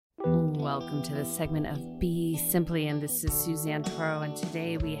Welcome to this segment of Be Simply, and this is Suzanne Toro, and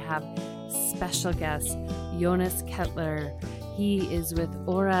today we have special guest Jonas Ketterle. He is with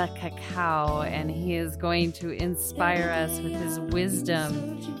Ora Cacao, and he is going to inspire us with his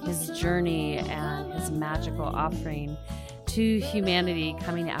wisdom, his journey, and his magical offering to humanity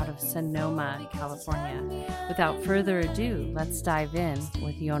coming out of Sonoma, California. Without further ado, let's dive in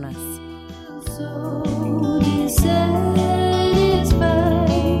with Jonas. So dissatisfied.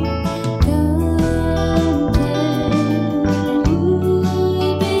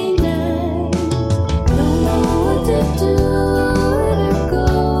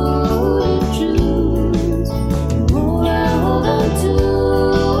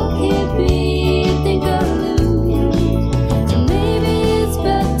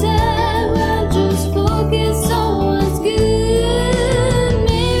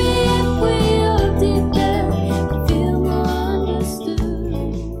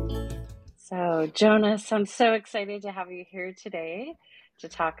 Jonas, I'm so excited to have you here today to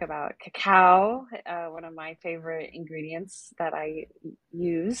talk about cacao, one of my favorite ingredients that I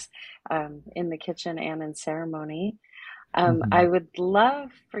use in the kitchen and in ceremony. I would love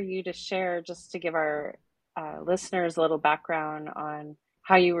for you to share, just to give our listeners a little background on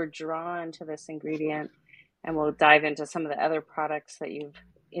how you were drawn to this ingredient, and we'll dive into some of the other products that you've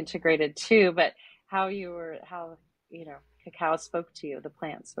integrated too, but how cacao spoke to you, the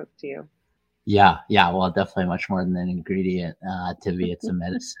plant spoke to you. Yeah. Well, definitely much more than an ingredient. To me, it's a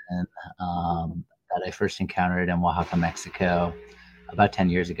medicine that I first encountered in Oaxaca, Mexico, about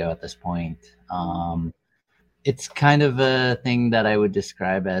 10 years ago at this point. It's kind of a thing that I would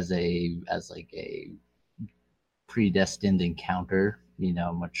describe as like a predestined encounter,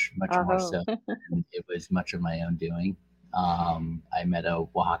 much more so. And it was much of my own doing. I met a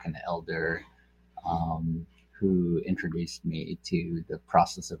Oaxacan elder who introduced me to the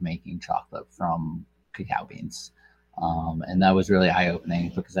process of making chocolate from cacao beans. And that was really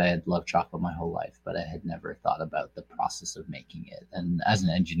eye-opening because I had loved chocolate my whole life, but I had never thought about the process of making it. And as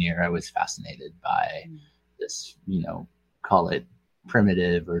an engineer, I was fascinated by this, call it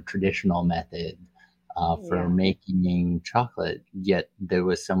primitive or traditional method for making chocolate. Yet there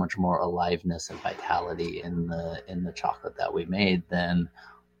was so much more aliveness and vitality in the chocolate that we made than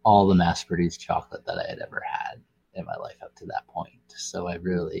all the mass-produced chocolate that I had ever had in my life up to that point. So I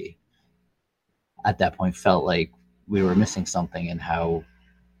really, at that point, felt like we were missing something in how,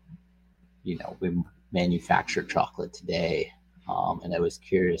 we manufacture chocolate today. And I was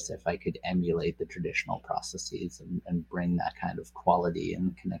curious if I could emulate the traditional processes and bring that kind of quality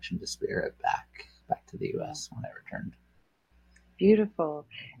and connection to spirit back to the U.S. when I returned. Beautiful.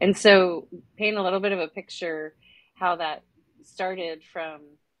 And so paint a little bit of a picture how that started from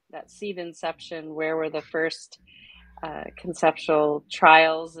that seed inception. Where were the first conceptual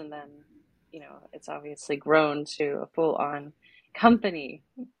trials, and then it's obviously grown to a full-on company.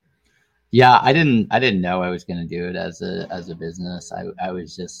 Yeah, I didn't know I was going to do it as a business. I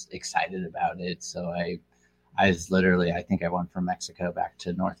was just excited about it. So I was literally, I think I went from Mexico back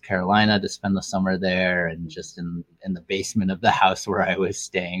to North Carolina to spend the summer there, and just in the basement of the house where I was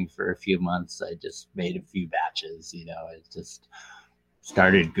staying for a few months, I just made a few batches. I just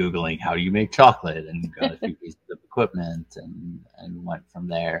started Googling how do you make chocolate and got a few pieces of equipment and went from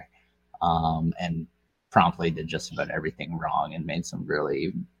there, and promptly did just about everything wrong and made some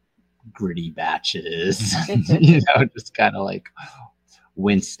really gritty batches, just kind of like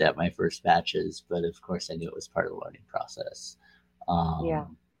winced at my first batches. But of course I knew it was part of the learning process.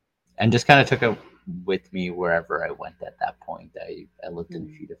 And just kind of took it with me wherever I went at that point. I looked at a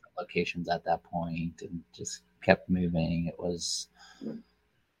few different locations at that point and just kept moving. It was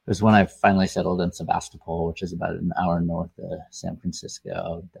when I finally settled in Sebastopol, which is about an hour north of San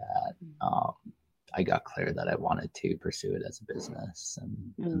Francisco, that I got clear that I wanted to pursue it as a business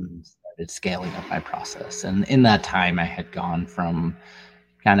and started scaling up my process. And in that time, I had gone from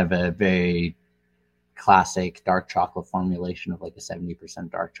kind of a very classic dark chocolate formulation of like a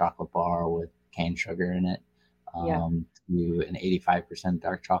 70% dark chocolate bar with cane sugar in it, to an 85%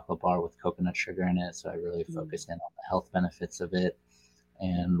 dark chocolate bar with coconut sugar in it. So I really focused in on the health benefits of it,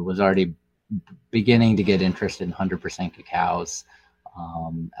 and was already beginning to get interested in 100% cacaos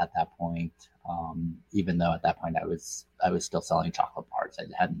at that point. Even though at that point I was still selling chocolate bars, I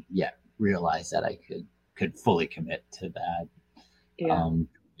hadn't yet realized that I could fully commit to that.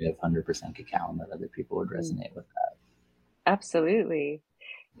 Of 100% cacao, and that other people would resonate with that. Absolutely.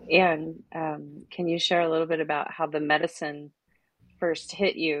 And can you share a little bit about how the medicine first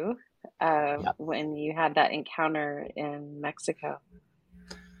hit you when you had that encounter in Mexico?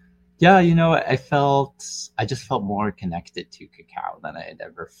 Yeah, I just felt more connected to cacao than I had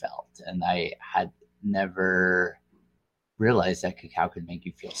ever felt. And I had never realized that cacao could make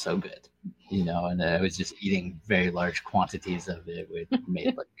you feel so good, and I was just eating very large quantities of it. We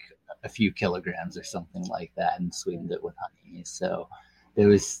made like a few kilograms or something like that and sweetened it with honey. So there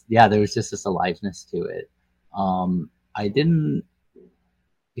was just this aliveness to it. I didn't,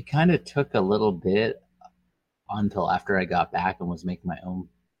 it kind of took a little bit until after I got back and was making my own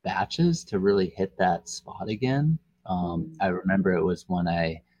batches to really hit that spot again. I remember it was when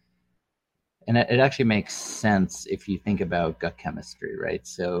and it actually makes sense if you think about gut chemistry, right?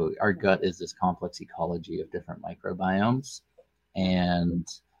 So our gut is this complex ecology of different microbiomes, and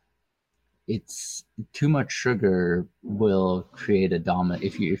it's too much sugar will create a dominant.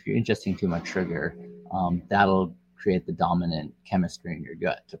 If you're ingesting too much sugar, that'll create the dominant chemistry in your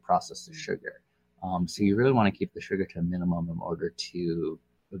gut to process the sugar. So you really want to keep the sugar to a minimum in order to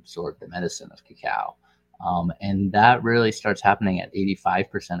absorb the medicine of cacao. And that really starts happening at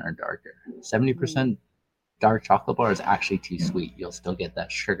 85% or darker. 70% dark chocolate bar is actually too sweet. You'll still get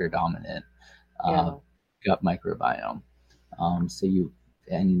that sugar dominant gut microbiome. So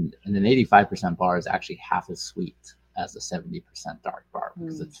and an 85% bar is actually half as sweet as a 70% dark bar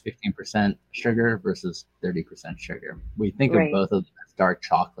because it's 15% sugar versus 30% sugar. We think of both of them as dark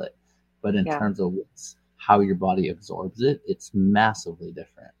chocolate, but in terms of how your body absorbs it, it's massively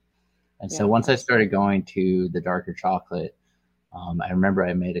different. And so once I started going to the darker chocolate, I remember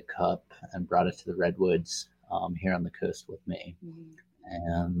I made a cup and brought it to the redwoods here on the coast with me,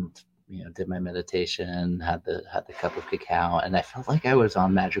 and did my meditation, had the cup of cacao, and I felt like I was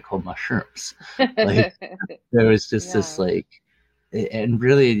on magical mushrooms. Like there was just this and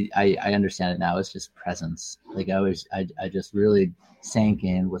really I understand it now. It's just presence. Like I just really sank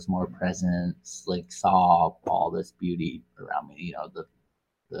in, was more present, like saw all this beauty around me.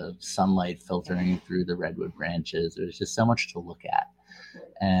 The sunlight filtering through the redwood branches. There's just so much to look at.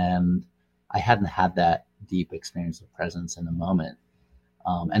 And I hadn't had that deep experience of presence in a moment.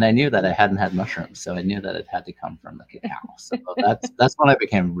 And I knew that I hadn't had mushrooms, so I knew that it had to come from the cacao. So that's when I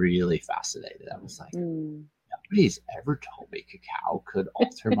became really fascinated. I was like, nobody's ever told me cacao could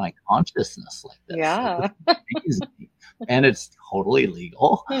alter my consciousness like this. Yeah. Like, this is crazy. And it's totally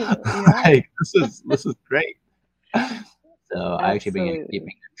legal. Like, this is great. So I actually began keeping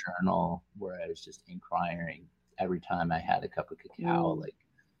a journal where I was just inquiring every time I had a cup of cacao, like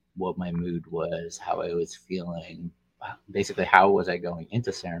what my mood was, how I was feeling, basically how was I going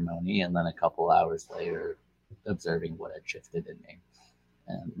into ceremony, and then a couple hours later observing what had shifted in me.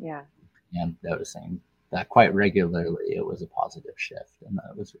 And noticing that quite regularly it was a positive shift and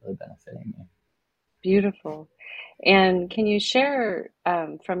that it was really benefiting me. Beautiful. And can you share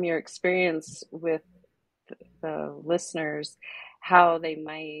from your experience with the listeners how they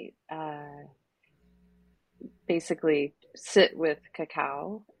might basically sit with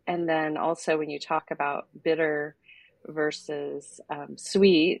cacao, and then also when you talk about bitter versus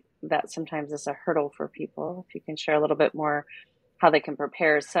sweet, that sometimes is a hurdle for people. If you can share a little bit more how they can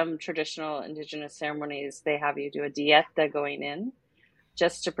prepare. Some traditional indigenous ceremonies, they have you do a dieta going in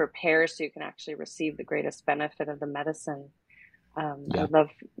just to prepare so you can actually receive the greatest benefit of the medicine. I'd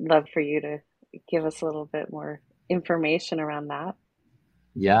love for you to give us a little bit more information around that.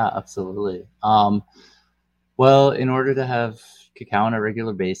 Yeah, absolutely. Well, in order to have cacao on a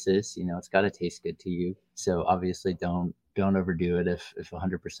regular basis, it's got to taste good to you. So obviously don't overdo it. If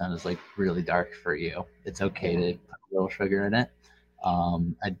 100% is like really dark for you, it's okay to put a little sugar in it.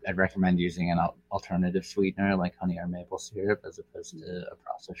 I'd recommend using an alternative sweetener like honey or maple syrup as opposed to a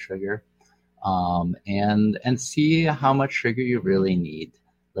processed sugar. And see how much sugar you really need.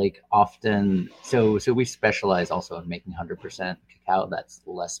 Like often, so we specialize also in making 100% cacao that's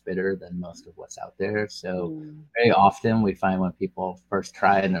less bitter than most of what's out there. So very often we find when people first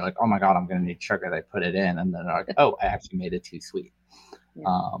try it and they're like, oh my God, I'm going to need sugar. They put it in and then they're like, oh, I actually made it too sweet.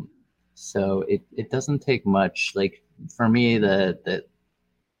 So it doesn't take much. Like for me, the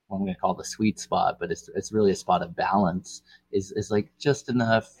what I'm going to call the sweet spot, but it's really a spot of balance is like just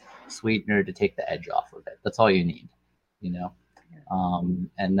enough sweetener to take the edge off of it. That's all you need,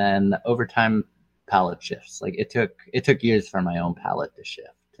 and then over time palate shifts. Like it took years for my own palate to shift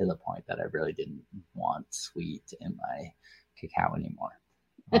to the point that I really didn't want sweet in my cacao anymore.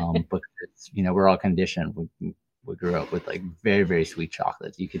 Because we're all conditioned. We grew up with like very, very sweet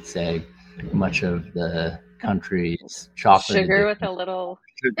chocolates. You could say much of the country's chocolate sugar with a little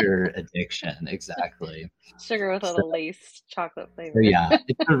sugar addiction. Exactly. Sugar with a little laced chocolate flavor. So yeah,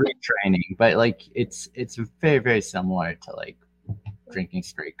 it's a retraining, but like it's very, very similar to like drinking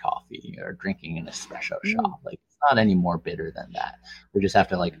straight coffee or drinking an espresso shot. Like it's not any more bitter than that. We just have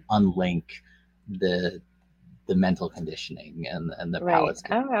to like unlink the mental conditioning and the Right. palate's Oh,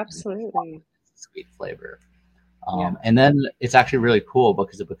 conditioning absolutely. sweet flavor. Yeah. And then it's actually really cool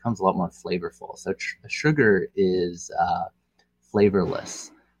because it becomes a lot more flavorful. So sugar is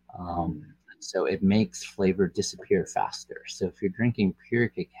flavorless. Um, Mm. so it makes flavor disappear faster. So if you're drinking pure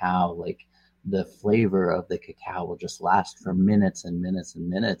cacao, like the flavor of the cacao will just last for minutes and minutes and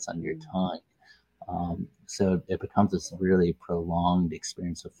minutes on your tongue. So it becomes this really prolonged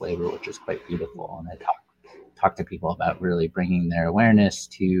experience of flavor, which is quite beautiful. And I talk to people about really bringing their awareness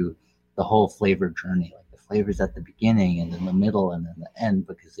to the whole flavor journey, like the flavors at the beginning and in the middle and then the end,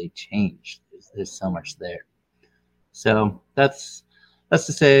 because they change. There's so much there. So that's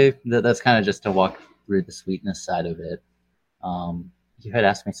to say that that's kind of just to walk through the sweetness side of it. You had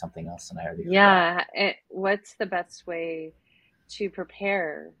asked me something else and I already forgot. Yeah. What's the best way to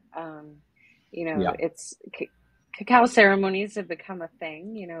prepare? Yeah. It's cacao ceremonies have become a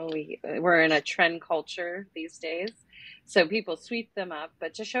thing. We're in a trend culture these days, so people sweep them up.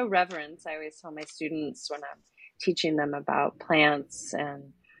 But to show reverence, I always tell my students when I'm teaching them about plants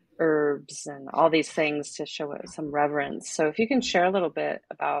and herbs and all these things to show it some reverence. So if you can share a little bit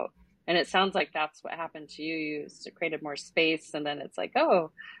about, and it sounds like that's what happened to you. You created more space, and then it's like,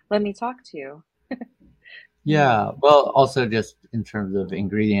 oh, let me talk to you. Mm, Yeah. Well, also just in terms of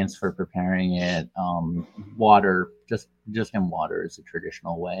ingredients for preparing it, water, just in water is a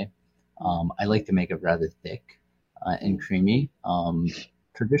traditional way. mm, I like to make it rather thick and mm, creamy.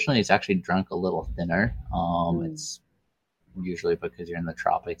 Traditionally, it's actually drunk a little thinner. mm. It's usually because you're in the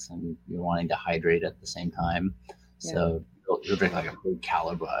tropics and you're wanting to hydrate at the same time. Yeah, So you'll drink like a big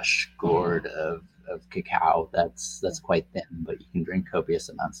calabash gourd of cacao. yeah, That's quite thin, but you can drink copious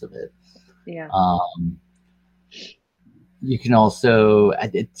amounts of it. yeah. Um, you can also,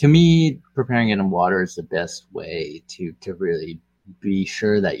 to me, preparing it in water is the best way to really be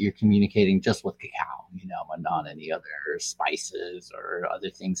sure that you're communicating just with cacao, and not Mm, any other spices or other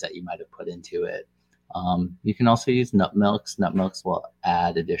things that you might have put into it. You can also use nut milks. Nut milks will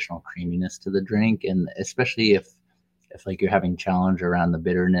add additional creaminess to the drink, and especially if like you're having challenge around the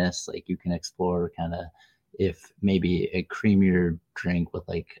bitterness, like you can explore kind of if maybe a creamier drink with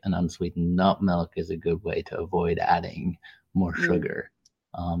like an unsweetened nut milk is a good way to avoid adding more mm, sugar,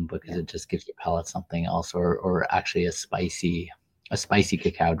 because yeah, it just gives your palate something else, or actually a spicy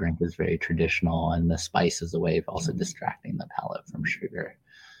cacao drink is very traditional, and the spice is a way of also distracting the palate from sugar.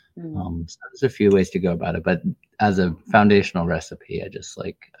 mm, So there's a few ways to go about it, but as a foundational recipe, I just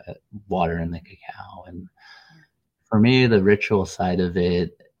like water in the cacao. And yeah. for me, the ritual side of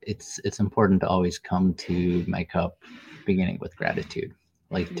it, it's important to always come to my cup beginning with gratitude,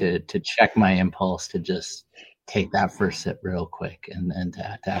 like Mm, to check my impulse to just take that first sip real quick, and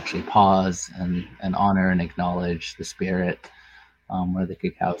to actually pause and honor and acknowledge the spirit, where the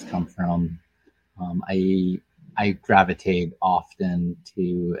cacaos come from. I gravitate often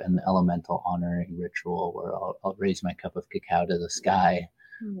to an elemental honoring ritual where I'll raise my cup of cacao to the sky.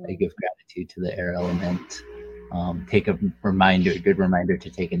 I mm, give gratitude to the air element. Take a good reminder to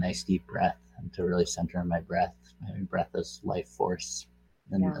take a nice deep breath and to really center in my breath. My breath is life force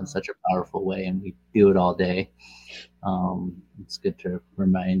in yeah, such a powerful way, and we do it all day. It's good to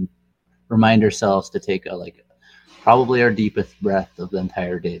remind ourselves to take a like probably our deepest breath of the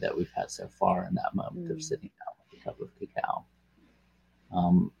entire day that we've had so far in that moment of mm, sitting down with a cup of cacao.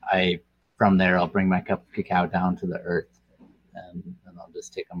 I From there I'll bring my cup of cacao down to the earth, and I'll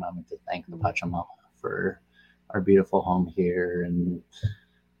just take a moment to thank the mm, Pachamama for our beautiful home here, and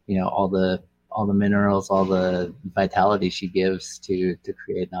all the minerals, all the vitality she gives to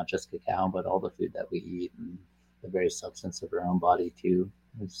create not just cacao but all the food that we eat, and the very substance of our own body too.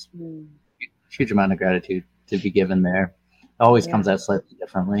 There's mm. a huge amount of gratitude to be given there. It always comes Yeah, out slightly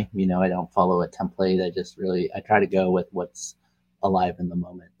differently. I don't follow a template. I try to go with what's alive in the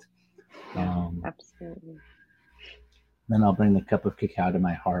moment. yeah, Um, absolutely. then I'll bring the cup of cacao to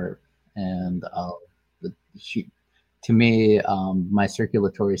my heart, and she, to me, my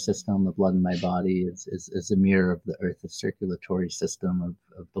circulatory system, the blood in my body, is a mirror of the Earth's circulatory system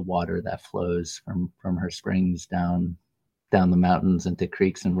of the water that flows from her springs down the mountains into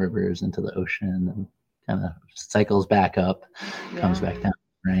creeks and rivers into the ocean, and kind of cycles back up, comes Yeah. back down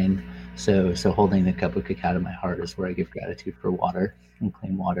to rain. So holding the cup of cacao to my heart is where I give gratitude for water and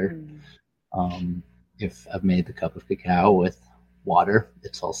clean water. Mm, Um, if I've made the cup of cacao with water,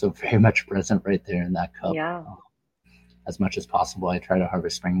 it's also very much present right there in that cup. yeah. As much as possible, I try to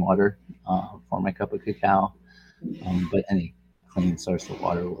harvest spring water for my cup of cacao, Mm, but any clean source of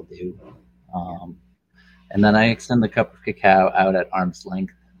water will do. yeah. And then I extend the cup of cacao out at arm's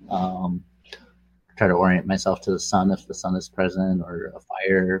length. Um, try to orient myself to the sun if the sun is present, or a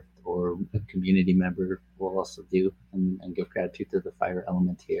fire, or a community member will also do, and give gratitude to the fire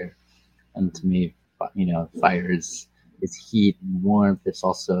element here. And to me, fire is heat and warmth. It's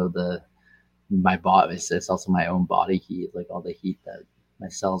also my body. It's also my own body heat, like all the heat that my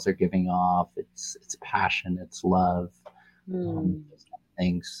cells are giving off. It's passion. It's love. Those kind of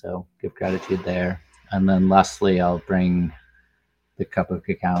things. So give gratitude there. And then lastly, I'll bring the cup of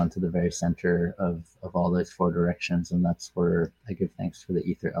cacao into the very center of all those four directions, and that's where I give thanks for the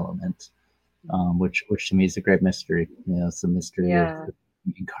ether element, which to me is a great mystery. It's a mystery of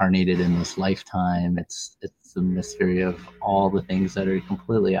incarnated in this lifetime. It's the mystery of all the things that are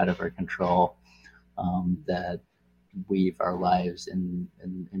completely out of our control, that weave our lives in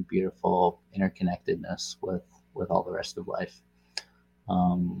beautiful interconnectedness with all the rest of life.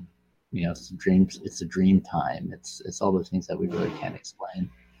 It's a dream time. It's all those things that we really can't explain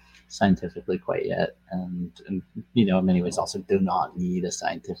scientifically quite yet, and in many ways also do not need a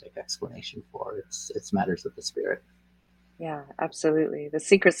scientific explanation for. It's matters of the spirit. Yeah, absolutely. The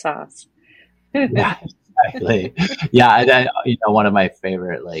secret sauce. Yeah, exactly. Yeah, one of my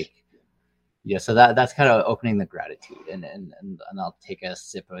favorite, so that's kind of opening the gratitude, and I'll take a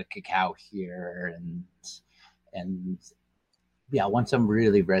sip of cacao here, and yeah, once I'm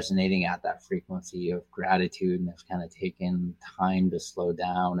really resonating at that frequency of gratitude, and I've kind of taken time to slow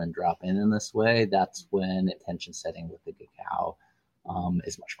down and drop in this way, that's when intention setting with the cacao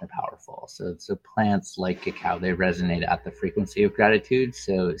is much more powerful. So plants like cacao, they resonate at the frequency of gratitude.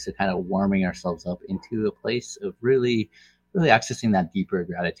 So kind of warming ourselves up into a place of really, really accessing that deeper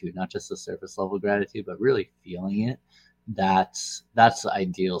gratitude, not just the surface level gratitude, but really feeling it. That's the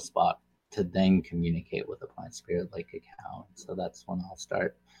ideal spot to then communicate with a plant spirit like cacao. So that's when I'll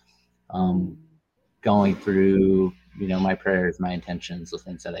start going through, my prayers, my intentions, the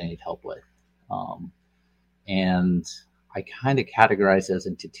things that I need help with. And I kind of categorize those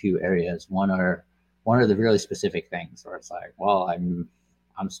into two areas. One are the really specific things where it's like, well,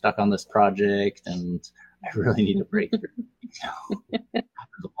 I'm stuck on this project and I really need a breakthrough. Happens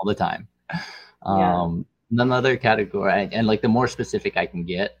all the time. Another category, and the more specific I can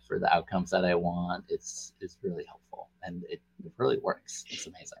get for the outcomes that I want, it's really helpful, and it really works. It's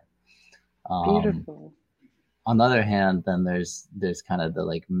amazing. Beautiful. On the other hand, then there's kind of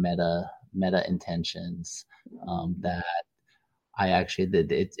the meta intentions that I actually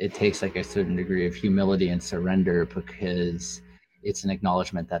did. It takes a certain degree of humility and surrender, because it's an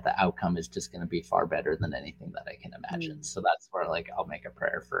acknowledgement that the outcome is just going to be far better than anything that I can imagine. So that's where I'll make a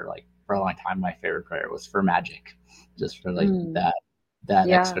prayer for a long time. My favorite prayer was for magic, just for that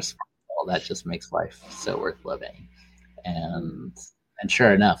extra sparkle that just makes life so worth living. And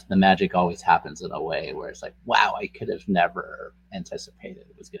sure enough, the magic always happens in a way where it's like, wow, I could have never anticipated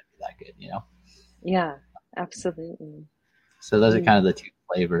it was going to be that good, Yeah, absolutely. So those are kind of the two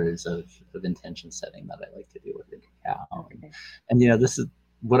flavors of intention setting that I like to do with the cacao. Okay. And this is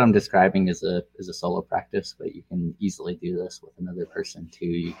what I'm describing is a solo practice, but you can easily do this with another person too.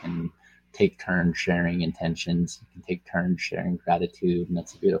 You can take turns sharing intentions. You can take turns sharing gratitude, and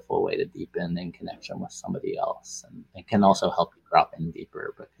that's a beautiful way to deepen in connection with somebody else. And it can also help you drop in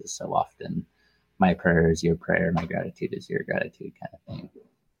deeper, because so often my prayer is your prayer, my gratitude is your gratitude, kind of thing.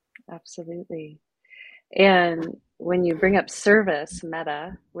 Absolutely. And when you bring up service,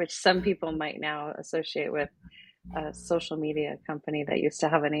 Meta, which some people might now associate with a social media company that used to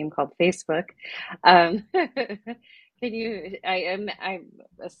have a name called Facebook, can you? I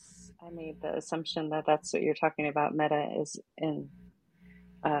made the assumption that that's what you're talking about. Meta is in.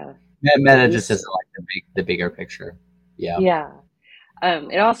 Meta just isn't the bigger picture. Yeah. Yeah.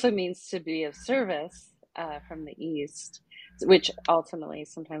 It also means to be of service from the East, which ultimately,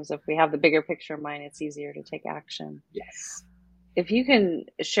 sometimes if we have the bigger picture in mind, it's easier to take action. Yes. If you can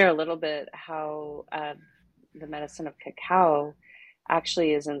share a little bit how the medicine of cacao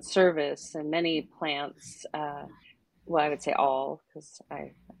actually is in service, and many plants, well, I would say all, because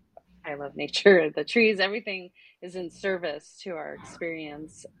I love nature, the trees, everything is in service to our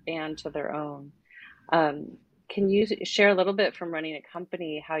experience and to their own. Can you share a little bit from running a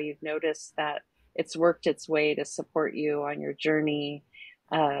company how you've noticed that it's worked its way to support you on your journey,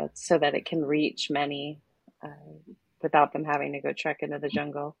 so that it can reach many without them having to go trek into the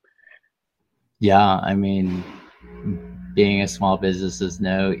jungle? Yeah, I mean, being a small business is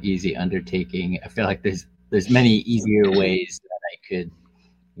no easy undertaking. I feel like there's many easier ways that I could,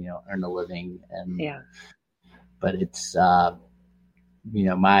 earn a living, but it's my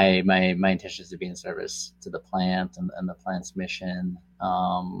intention is to be in service to the plant and the plant's mission.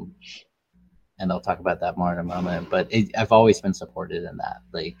 And I'll talk about that more in a moment, but I've always been supported in that.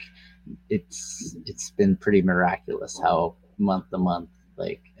 it's been pretty miraculous how month to month,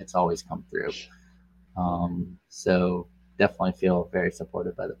 like it's always come through. So definitely feel very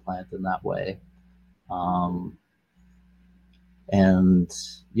supported by the plant in that way. Um, and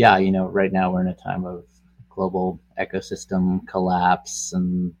yeah, right now we're in a time of global ecosystem collapse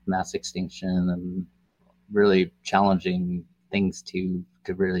and mass extinction and really challenging things to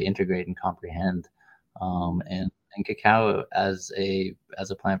really integrate and comprehend. And cacao as a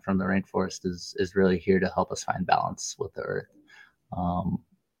plant from the rainforest is really here to help us find balance with the earth. Um,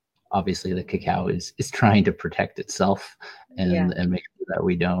 Obviously, the cacao is trying to protect itself and make sure that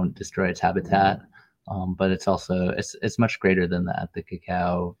we don't destroy its habitat. But it's much greater than that. The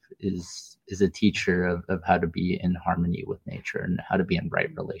cacao is a teacher of how to be in harmony with nature and how to be in right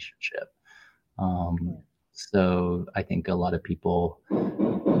relationship. So I think a lot of people,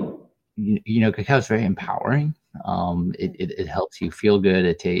 cacao is very empowering. It helps you feel good.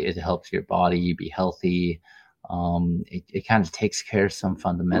 It helps your body be healthy. It kind of takes care of some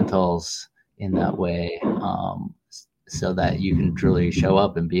fundamentals in that way, so that you can truly show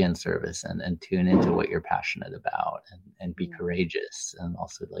up and be in service and tune into what you're passionate about and be courageous and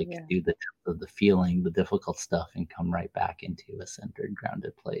also do the depth of the feeling, the difficult stuff, and come right back into a centered,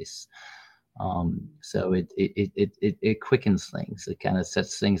 grounded place. So it quickens things. It kind of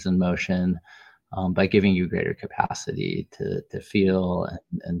sets things in motion by giving you greater capacity to feel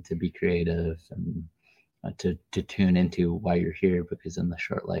and to be creative and to tune into why you're here, because in the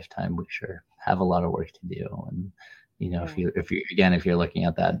short lifetime we sure have a lot of work to do. And if you're looking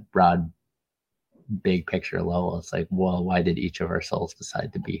at that broad big picture level, it's like, well, why did each of our souls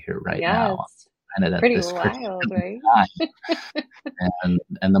decide to be here right now? And pretty wild, right?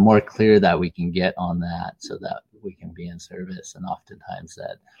 and the more clear that we can get on that, so that we can be in service, and oftentimes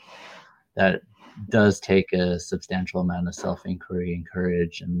that does take a substantial amount of self-inquiry and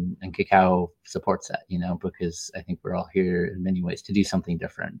courage, and cacao supports that, because I think we're all here in many ways to do something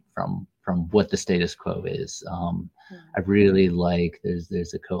different from what the status quo is. I really like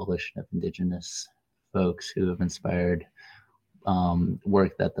there's a coalition of indigenous folks who have inspired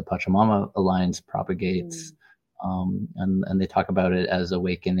work that the Pachamama Alliance propagates, and they talk about it as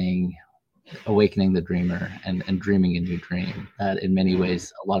awakening the dreamer and dreaming a new dream. That in many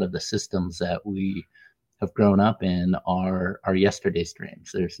ways, a lot of the systems that we have grown up in are yesterday's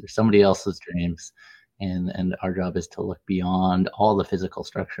dreams. There's somebody else's dreams, and our job is to look beyond all the physical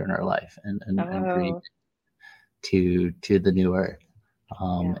structure in our life and dream to the new earth,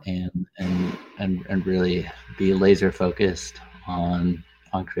 and really be laser focused on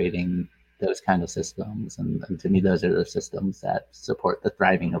creating those kind of systems. And to me, those are the systems that support the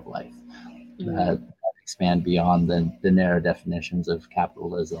thriving of life, that expand beyond the narrow definitions of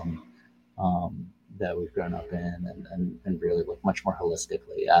capitalism that we've grown up in, and really look much more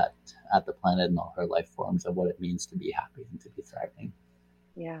holistically at the planet and all her life forms, and what it means to be happy and to be thriving.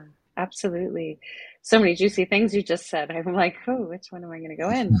 Yeah, absolutely. So many juicy things you just said. I'm like, oh, which one am I going to go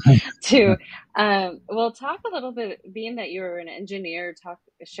in to? Well, talk a little bit, being that you're an engineer,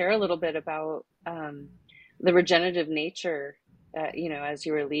 share a little bit about the regenerative nature, as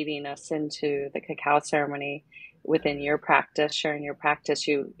you were leading us into the cacao ceremony within your practice, sharing your practice.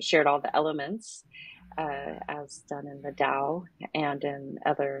 You shared all the elements as done in the Tao and in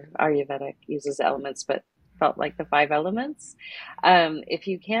other Ayurvedic uses elements, but felt like the 5 elements. If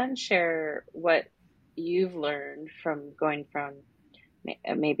you can share what you've learned from going from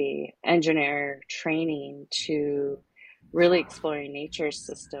maybe engineer training to really exploring nature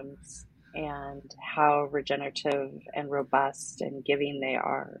systems and how regenerative and robust and giving they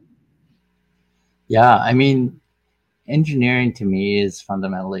are. Yeah, I mean, engineering to me is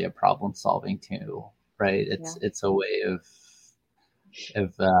fundamentally a problem solving tool, right? It's a way of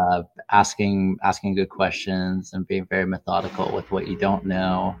asking good questions and being very methodical with what you don't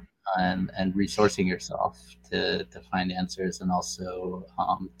know, and resourcing yourself to find answers, and also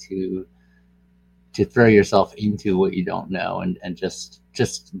to throw yourself into what you don't know, and just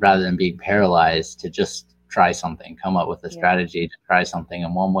rather than being paralyzed, to just try something, come up with a strategy to try something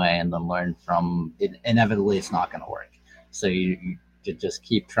in one way, and then learn from it. Inevitably it's not going to work, so you just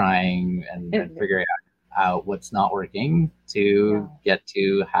keep trying and figuring out what's not working to get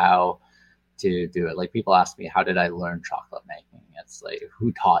to how to do it. Like, people ask me, how did I learn chocolate making? It's like,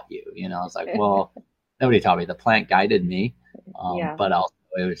 who taught you? It's like, well, nobody taught me. The plant guided me, but also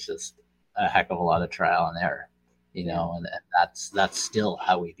it was just a heck of a lot of trial and error, and that's still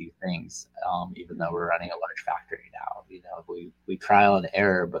how we do things, even though we're running a large factory now. We trial and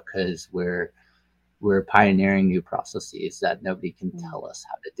error because we're pioneering new processes that nobody can tell us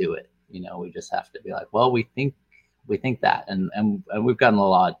how to do it. We just have to be like, well, we think that, and we've gotten a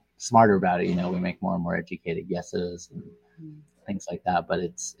lot smarter about it. We make more and more educated guesses and things like that. But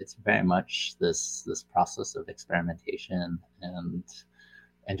it's very much this process of experimentation and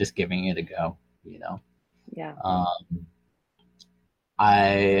just giving it a go. Yeah.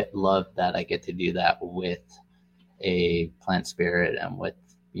 I love that I get to do that with a plant spirit and with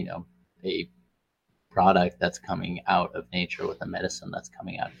a product that's coming out of nature, with a medicine that's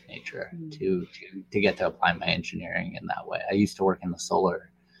coming out of nature, to get to apply my engineering in that way. I used to work in the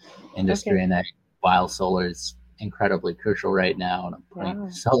solar industry, and while solar is incredibly crucial right now, and I'm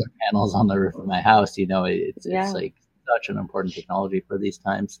putting solar panels on the roof of my house, it's like such an important technology for these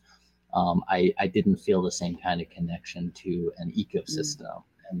times. I didn't feel the same kind of connection to an ecosystem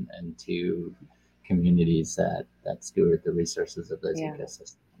and to communities that steward the resources of those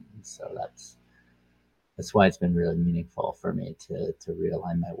ecosystems. So that's why it's been really meaningful for me to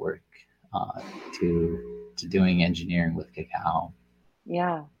realign my work to doing engineering with Cacao.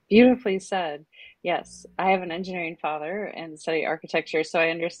 Yeah, beautifully said. Yes, I have an engineering father and study architecture, so I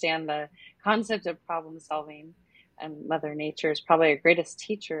understand the concept of problem solving. And Mother Nature is probably our greatest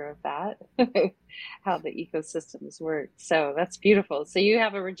teacher of that, how the ecosystems work. So that's beautiful. So you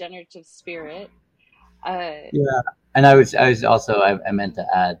have a regenerative spirit. Yeah, and I was also I meant to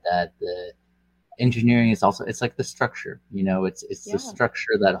add that the engineering is also, it's like the structure. It's the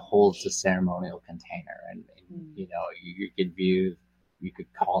structure that holds the ceremonial container, and you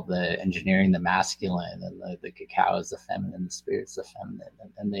could call the engineering the masculine, and the cacao is the feminine, the spirit's the feminine,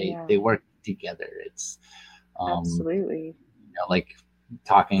 and they work together. It's absolutely like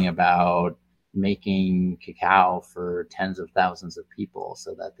talking about making cacao for tens of thousands of people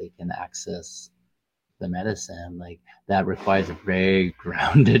so that they can access the medicine, like that requires a very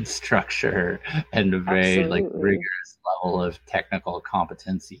grounded structure and a very rigorous level of technical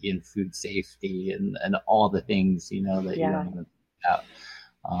competency and food safety and all the things that you don't even think about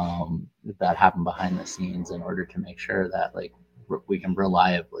that happen behind the scenes in order to make sure that we can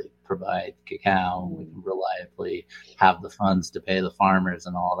reliably provide cacao, we can reliably have the funds to pay the farmers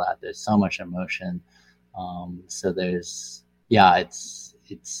and all that. There's so much emotion. So there's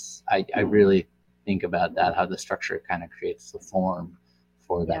I really think about that, how the structure kind of creates the form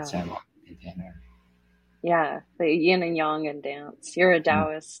for that ceremony container. Yeah, the yin and yang and dance. You're a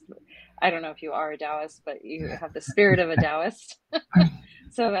Taoist. I don't know if you are a Taoist, but you have the spirit of a Taoist.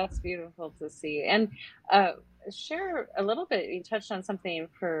 So that's beautiful to see. And share a little bit, you touched on something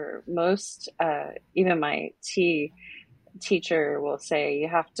for most, even my tea teacher will say you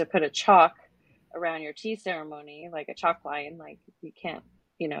have to put a chalk around your tea ceremony, like a chalk line, like you can't,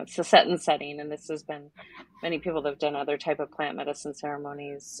 it's a set and setting. And this has been, many people that have done other type of plant medicine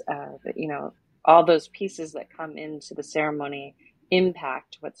ceremonies, that, all those pieces that come into the ceremony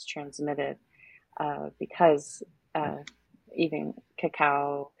impact what's transmitted, because even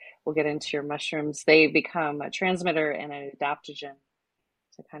cacao, we'll get into your mushrooms, they become a transmitter and an adaptogen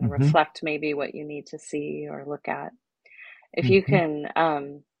to kind of reflect maybe what you need to see or look at. If you can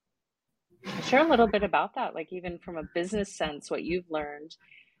share a little bit about that, like even from a business sense, what you've learned,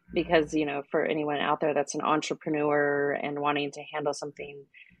 because, for anyone out there that's an entrepreneur and wanting to handle something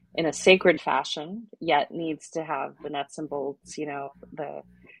in a sacred fashion, yet needs to have the nuts and bolts,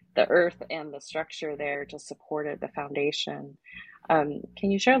 the earth and the structure there to support it, the foundation. Can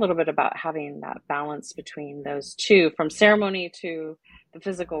you share a little bit about having that balance between those two, from ceremony to the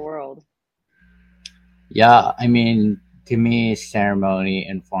physical world? Yeah, I mean, to me, ceremony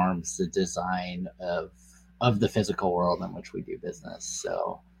informs the design of the physical world in which we do business.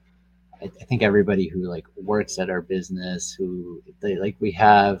 So I think everybody who works at our business, we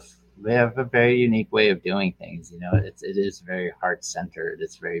have a very unique way of doing things. It is very heart centered.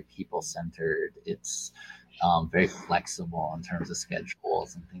 It's very people centered. It's very flexible in terms of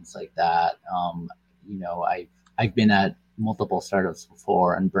schedules and things like that. I've been at multiple startups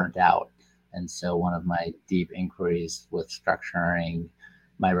before and burnt out. And so one of my deep inquiries with structuring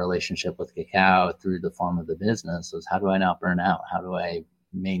my relationship with Cacao through the form of the business was, how do I not burn out? How do I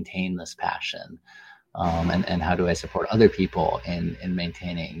maintain this passion? And how do I support other people in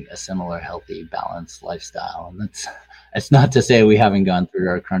maintaining a similar, healthy, balanced lifestyle? And it's not to say we haven't gone through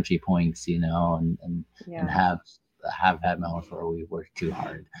our crunchy points, and have had moments where we worked too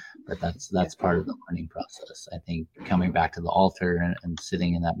hard, but that's part of the learning process. I think coming back to the altar and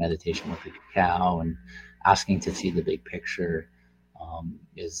sitting in that meditation with the cacao and asking to see the big picture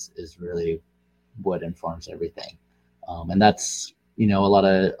is really what informs everything. And that's, a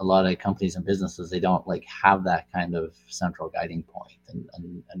lot of companies and businesses, they don't have that kind of central guiding point.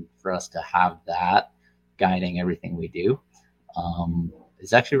 And for us to have that guiding everything we do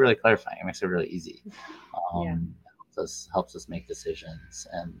is actually really clarifying. It makes it really easy. helps us make decisions,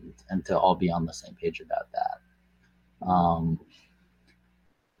 and to all be on the same page about that.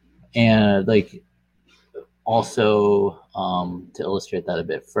 And like also to illustrate that a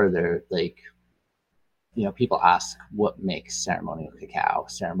bit further, like people ask what makes ceremonial cacao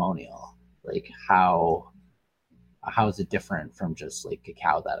ceremonial. Like how is it different from just like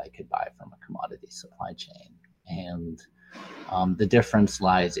cacao that I could buy from a commodity supply chain? And the difference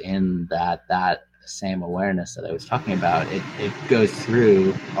lies in that same awareness that I was talking about. It goes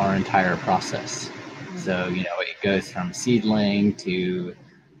through our entire process. So it goes from seedling to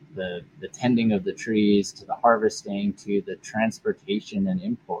the tending of the trees to the harvesting to the transportation and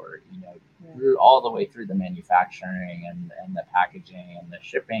import, through all the way through the manufacturing and the packaging and the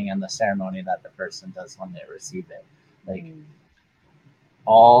shipping and the ceremony that the person does when they receive it. Like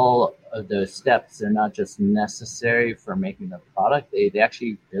all of those steps, they're not just necessary for making the product, they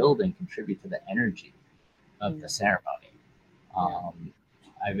actually build and contribute to the energy of the ceremony.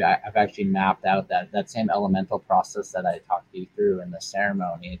 I've actually mapped out that same elemental process that I talked you through in the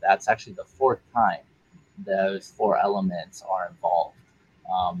ceremony. That's actually the fourth time those four elements are involved.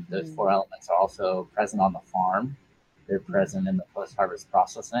 Those four elements are also present on the farm. They're present in the post-harvest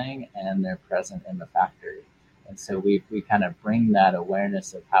processing, and they're present in the factory. And so we kind of bring that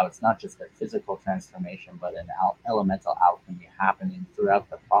awareness of how it's not just a physical transformation, but an elemental alchemy happening throughout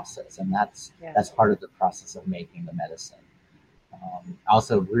the process. And that's part of the process of making the medicine. I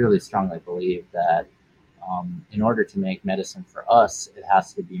also really strongly believe that in order to make medicine for us, it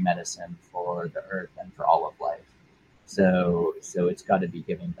has to be medicine for the earth and for all of life. So it's got to be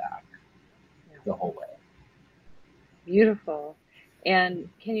giving back the whole way. Beautiful. And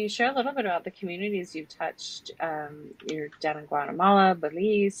can you share a little bit about the communities you've touched? You're down in Guatemala,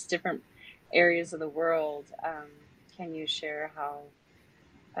 Belize, different areas of the world. Can you share how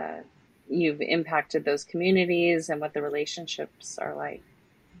you've impacted those communities and what the relationships are like?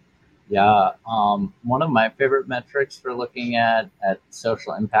 Yeah, one of my favorite metrics for looking at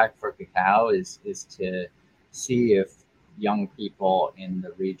social impact for cacao is to see if young people in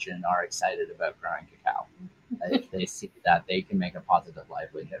the region are excited about growing cacao. If they see that they can make a positive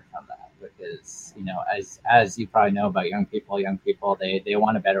livelihood from that, because as you probably know about young people, they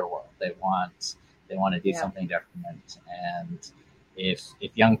want a better world. They want to do something different, and if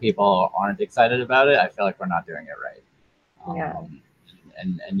young people aren't excited about it, I feel like we're not doing it right.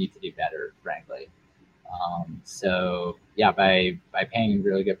 And need to do better, frankly. So yeah, by paying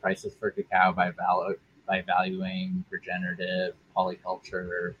really good prices for cacao, by valuing regenerative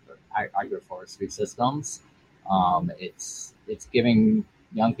polyculture, agroforestry systems, it's giving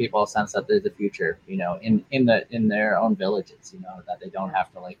young people a sense that there's a future, in their own villages, that they don't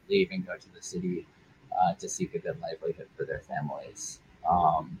have to like leave and go to the city to seek a good livelihood for their families.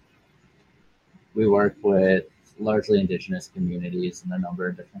 We work with largely indigenous communities in a number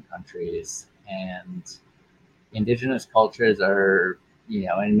of different countries, and indigenous cultures are,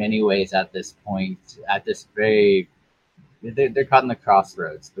 in many ways at this point, they're caught in the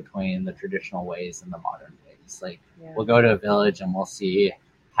crossroads between the traditional ways and the modern ways. Like we'll go to a village and we'll see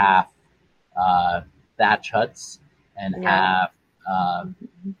half thatch huts and half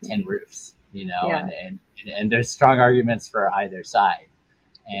tin roofs, and there's strong arguments for either side.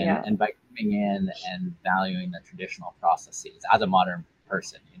 And by coming in and valuing the traditional processes as a modern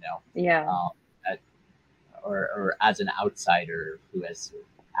person, or as an outsider who has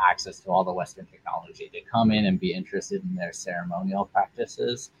access to all the Western technology, to come in and be interested in their ceremonial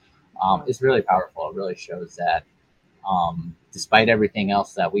practices is really powerful. It really shows that despite everything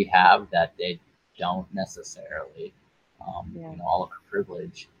else that we have, that they don't necessarily, all of our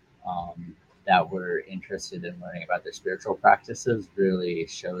privilege, that we're interested in learning about their spiritual practices really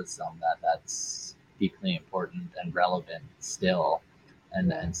shows them that that's deeply important and relevant still,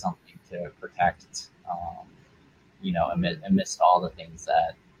 and something to protect, amidst all the things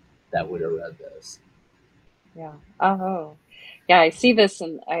that would erode those. Yeah. Oh, yeah. I see this,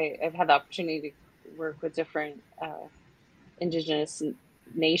 and I've had the opportunity to work with different indigenous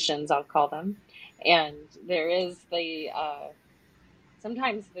nations, I'll call them, and there is the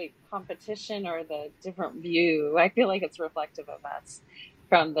sometimes the competition or the different view. I feel like it's reflective of us,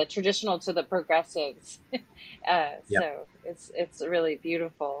 from the traditional to the progressives. So it's really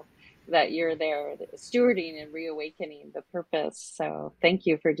beautiful that you're there stewarding and reawakening the purpose. So thank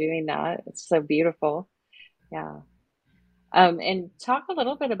you for doing that. It's so beautiful. Yeah. And talk a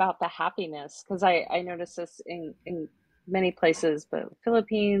little bit about the happiness, because I notice this in many places, but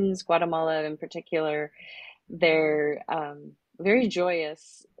Philippines, Guatemala in particular, they're very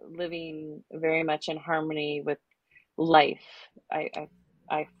joyous, living very much in harmony with life.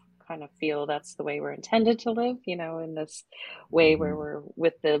 I kind of feel that's the way we're intended to live, in this way where Mhm. we're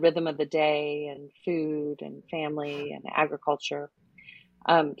with the rhythm of the day and food and family and agriculture.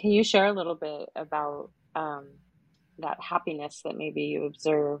 Can you share a little bit about that happiness that maybe you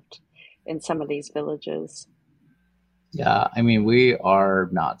observed in some of these villages? Yeah, I mean, we are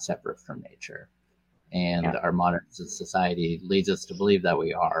not separate from nature, and Yeah. our modern society leads us to believe that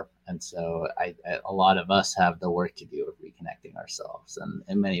we are. And so, a lot of us have the work to do of reconnecting ourselves. And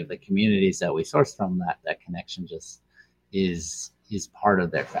in many of the communities that we source from, that connection just is part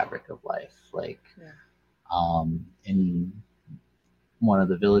of their fabric of life. Like Yeah. in one of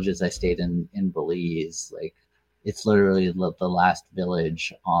the villages I stayed in Belize, like it's literally the last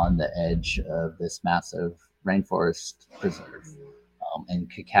village on the edge of this massive rainforest preserve.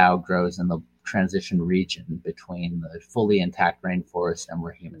 And cacao grows in the transition region between the fully intact rainforest and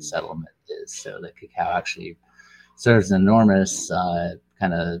where human Mm. settlement is. So the cacao actually serves an enormous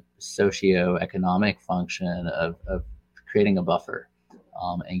kind of socio-economic function of creating a buffer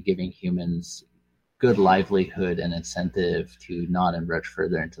and giving humans good livelihood and incentive to not encroach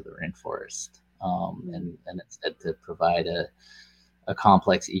further into the rainforest, Mm. and instead to provide a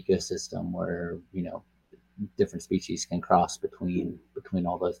complex ecosystem where different species can cross between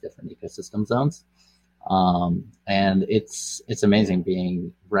all those different ecosystem zones. And it's amazing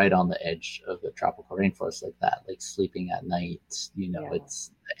being right on the edge of the tropical rainforest like that, like sleeping at night. Yeah. It's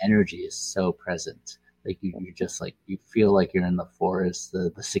the energy is so present. Like you just like you feel like you're in the forest.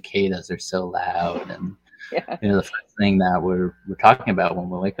 The cicadas are so loud, and Yeah. the first thing that we're talking about when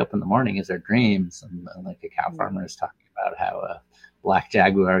we wake up in the morning is our dreams. And like a cow Mm. farmer is talking about how a black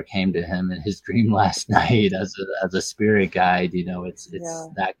jaguar came to him in his dream last night as a spirit guide. It's Yeah.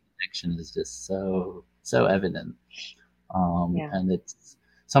 that connection is just so evident. Yeah. And it's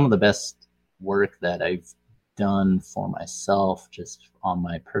some of the best work that I've done for myself just on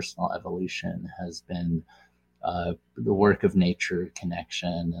my personal evolution has been the work of nature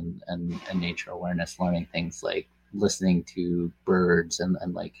connection and nature awareness, learning things like listening to birds and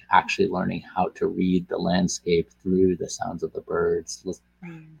like actually learning how to read the landscape through the sounds of the birds,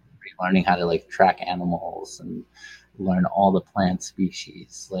 Mm. learning how to like track animals and learn all the plant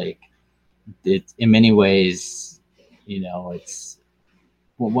species. Like it, in many ways, it's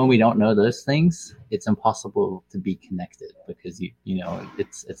when we don't know those things, it's impossible to be connected because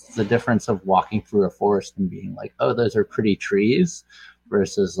it's the difference of walking through a forest and being like, oh, those are pretty trees,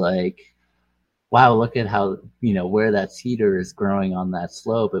 versus like, wow, look at how where that cedar is growing on that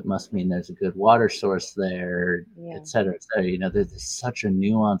slope. It must mean there's a good water source there, Yeah. et cetera, et cetera. There's such a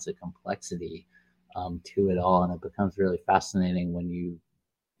nuance and complexity to it all, and it becomes really fascinating when you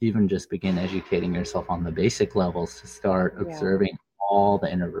even just begin educating yourself on the basic levels to start Yeah. observing all the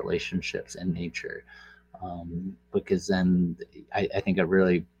interrelationships in nature. Because then I think it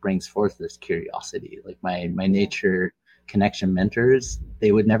really brings forth this curiosity. Like my Yeah. nature connection mentors,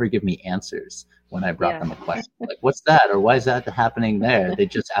 they would never give me answers when I brought Yeah. them a question like, what's that? Or why is that happening there? They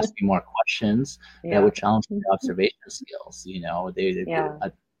just ask me more questions that Yeah. would challenge my observation skills. They'd Yeah.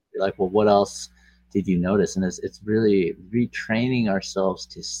 be like, well, what else did you notice? And it's really retraining ourselves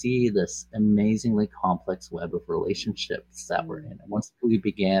to see this amazingly complex web of relationships that we're in. Mm. And once we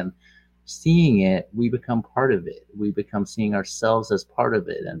began seeing it, we become part of it. We become seeing ourselves as part of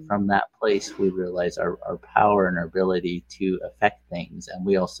it. And Mm. from that place, we realize our power and our ability to affect things. And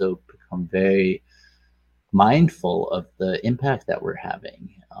we also become very mindful of the impact that we're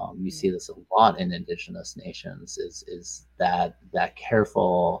having. You Yeah. see this a lot in indigenous nations is that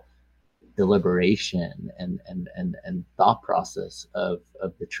careful deliberation and thought process of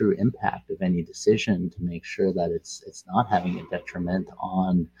the true impact of any decision to make sure that it's not having a detriment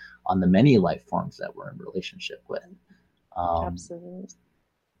on the many life forms that we're in relationship with. Um, Absolutely.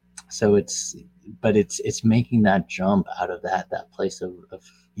 so it's making that jump out of that place of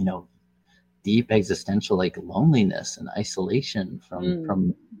deep existential like loneliness and isolation Mm.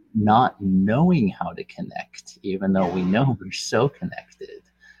 from not knowing how to connect, even though Yeah. we know we're so connected.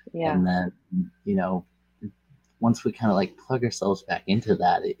 Yeah. And then you know once we kind of like plug ourselves back into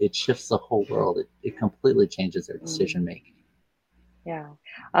that, it shifts the whole world. It completely changes our Mm. decision making. Yeah.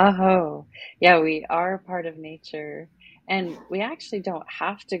 Oh, yeah, we are part of nature. And we actually don't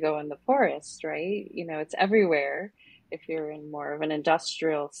have to go in the forest, right? It's everywhere. If you're in more of an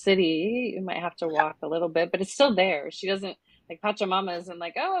industrial city, you might have to walk a little bit, but it's still there. She doesn't like Pachamama isn't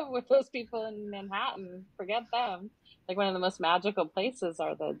like, oh, with those people in Manhattan, forget them. Like one of the most magical places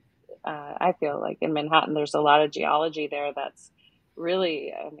are I feel like in Manhattan, there's a lot of geology there that's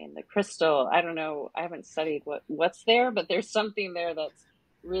really, I mean, the crystal, I don't know, I haven't studied what's there, but there's something there that's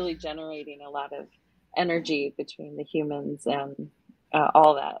really generating a lot of energy between the humans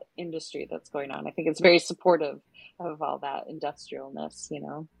all that industry that's going on. I think it's very supportive of all that industrialness, you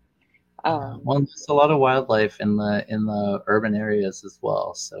know. Yeah. Well, there's a lot of wildlife in the urban areas as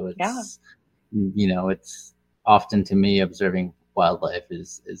well. So Yeah, it's often, to me, observing wildlife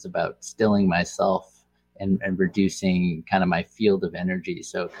is about stilling myself and reducing kind of my field of energy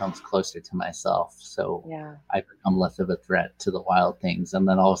so it comes closer to myself. So yeah, I become less of a threat to the wild things, and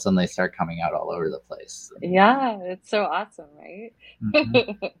then all of a sudden they start coming out all over the place. yeah. It's so awesome, right?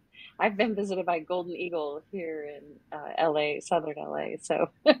 Mhm. I've been visited by golden eagle here in LA, Southern LA, so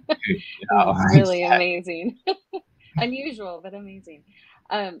Yeah, it's really exactly. amazing. Unusual, but amazing.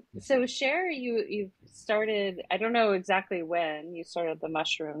 So Cher, you've started, I don't know exactly when you started the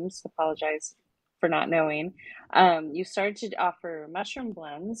mushrooms. Apologize for not knowing. You started to offer mushroom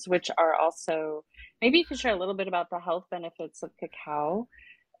blends, which are also, maybe you could share a little bit about the health benefits of cacao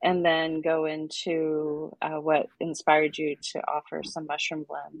and then go into what inspired you to offer some mushroom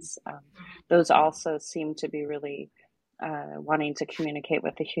blends. Those also seem to be really wanting to communicate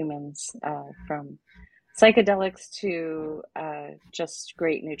with the humans, from psychedelics to just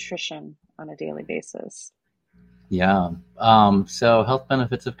great nutrition on a daily basis. Yeah. So health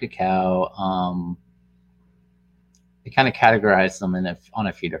benefits of cacao. I kind of categorize them on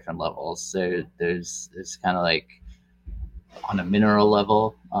a few different levels. So there's kind of like on a mineral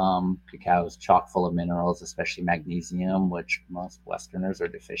level, cacao is chock full of minerals, especially magnesium, which most Westerners are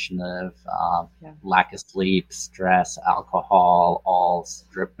deficient of. Yeah. Lack of sleep, stress, alcohol all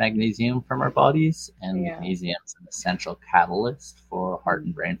strip magnesium from our bodies, and Yeah. magnesium is an essential catalyst for heart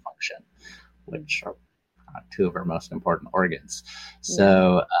and Mm. brain function, Mm. which are two of our most important organs. Yeah.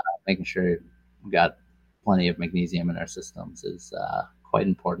 So making sure we've got plenty of magnesium in our systems is quite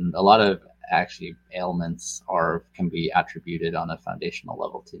important. A lot of actually ailments can be attributed on a foundational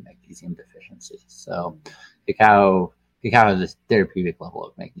level to magnesium deficiency. So Mm. cacao has a therapeutic level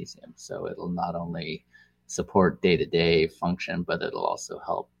of magnesium, so it'll not only support day-to-day function, but it'll also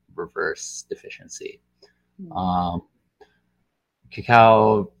help reverse deficiency. Mm. Um,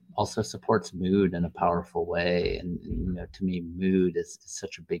 Cacao also supports mood in a powerful way, and to me, mood is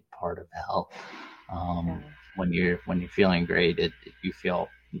such a big part of health. Um, Yeah. when you're feeling great, you feel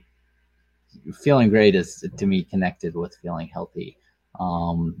feeling great is, to me, connected with feeling healthy.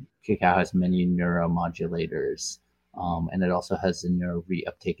 Cacao has many neuromodulators, and it also has the neuro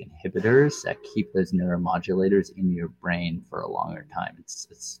reuptake inhibitors that keep those neuromodulators in your brain for a longer time.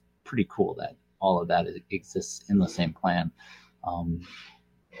 It's pretty cool that all of that exists in the same plant. Um,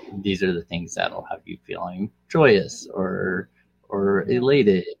 these are the things that'll have you feeling joyous or Yeah.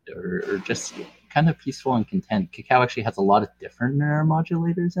 elated or just kind of peaceful and content. Cacao actually has a lot of different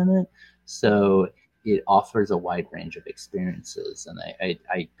neuromodulators in it, so it offers a wide range of experiences. And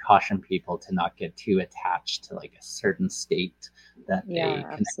I caution people to not get too attached to like a certain state that Yeah, they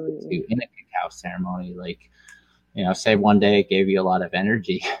connected to absolutely. in a cacao ceremony. Like, say one day it gave you a lot of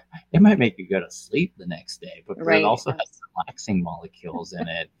energy, it might make you go to sleep the next day because it Right. also has Yes. relaxing molecules in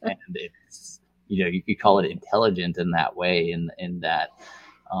it, and it's you could call it intelligent in that way, in that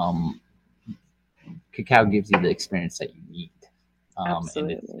um, cacao gives you the experience that you need. And it's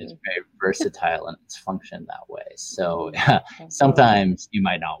Absolutely. very versatile in its function that way. So Mm. Oh, sometimes you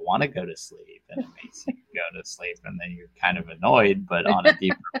might not want to go to sleep, and it makes you go to sleep, and then you're kind of annoyed. But on a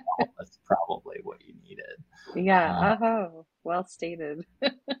deeper level, that's probably what you needed. Uh, yeah. Oh, well stated.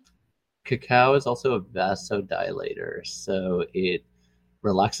 Cacao is also a vasodilator, so it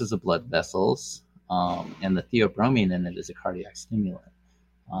relaxes the blood vessels, and the theobromine in it is a cardiac stimulant.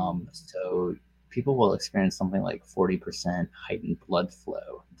 Mm. So people will experience something like 40% heightened blood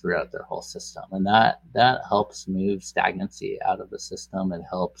flow throughout their whole system, and that helps move stagnancy out of the system. It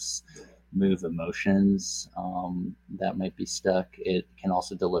helps move emotions that might be stuck. It can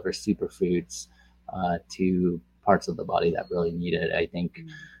also deliver superfoods to parts of the body that really need it. I think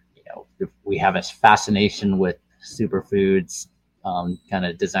Mm. if we have a fascination with superfoods, kind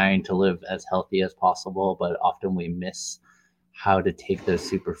of desiring to live as healthy as possible, but often we miss how to take those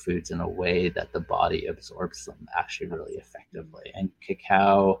superfoods in a way that the body absorbs them actually really effectively. And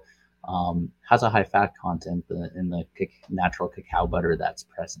cacao has a high fat content in the natural cacao butter that's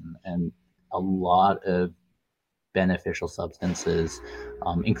present, and a lot of beneficial substances,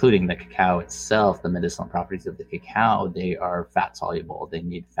 including the cacao itself, the medicinal properties of the cacao. They are fat soluble. They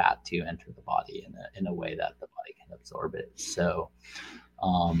need fat to enter the body in a way that the body can absorb it. So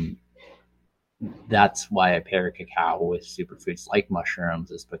um, that's why I pair cacao with superfoods like mushrooms,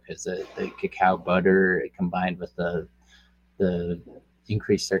 is because the cacao butter combined with the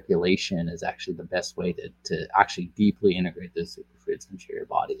increased circulation is actually the best way to actually deeply integrate those superfoods into your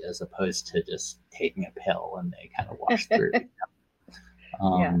body, as opposed to just taking a pill and they kind of wash through.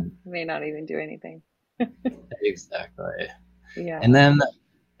 Yeah. Um, May not even do anything. exactly. And Yeah. then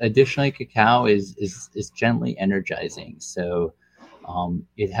additionally, cacao is gently energizing. So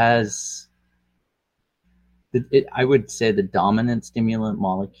it has I would say the dominant stimulant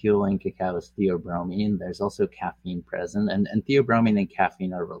molecule in cacao is theobromine. There's also caffeine present, and theobromine and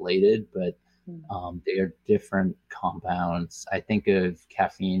caffeine are related, but Mm. they are different compounds. I think of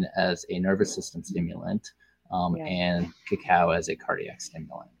caffeine as a nervous system stimulant, Yeah. and cacao as a cardiac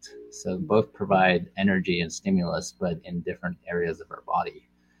stimulant. So Mm. both provide energy and stimulus, but in different areas of our body.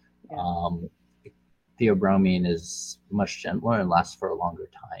 Yeah. Um, Theobromine is much gentler and lasts for a longer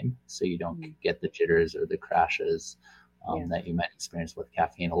time, so you don't Mm. get the jitters or the crashes Yeah. that you might experience with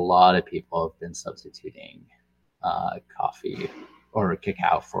caffeine. A lot of people have been substituting coffee or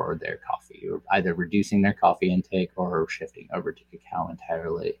cacao for their coffee, or either reducing their coffee intake or shifting over to cacao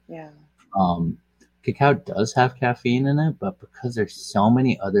entirely. Yeah. Um, Cacao does have caffeine in it, but because there's so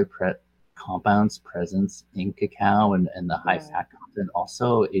many other compounds present in cacao and the high Yeah. fat content,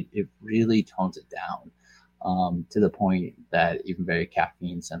 also it really tones it down to the point that even very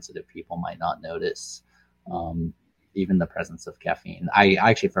caffeine sensitive people might not notice even the presence of caffeine. I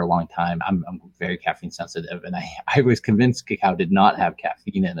actually, for a long time, I'm very caffeine sensitive, and I was convinced cacao did not have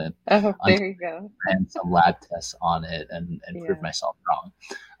caffeine in it Oh, until there you go. I ran some lab tests on it and proved Yeah. myself wrong.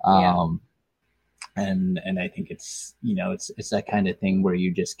 Yeah. And I think it's it's that kind of thing where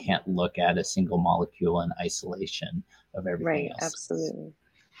you just can't look at a single molecule in isolation of everything Right. else Absolutely.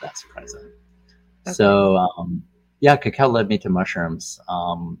 that's present. Okay. So yeah, cacao led me to mushrooms.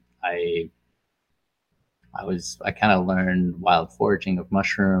 I kind of learned wild foraging of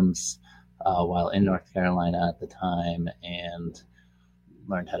mushrooms while in North Carolina at the time, and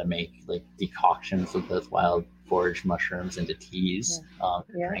learned how to make like decoctions of those wild foraged mushrooms into teas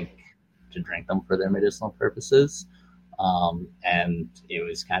Yeah. to drink them for their medicinal purposes. And it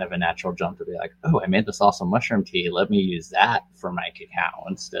was kind of a natural jump to be like, oh, I made this awesome mushroom tea. Let me use that for my cacao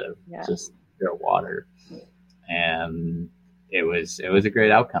instead of just pure water. And it was a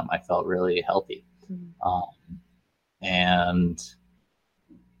great outcome. I felt really healthy. And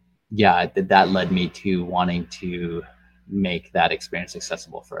yeah, that led me to wanting to make that experience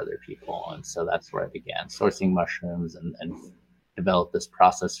accessible for other people. And so that's where I began sourcing mushrooms and developed this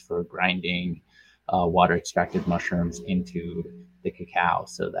process for grinding water extracted mushrooms into the cacao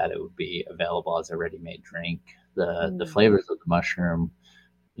so that it would be available as a ready-made drink. The flavors of the mushroom,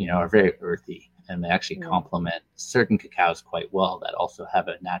 are very earthy, and they actually complement certain cacaos quite well that also have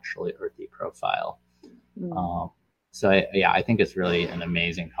a naturally earthy profile. So I think it's really an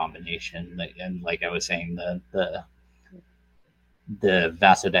amazing combination. And like I was saying, the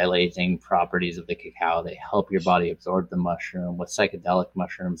vasodilating properties of the cacao, they help your body absorb the mushroom. With psychedelic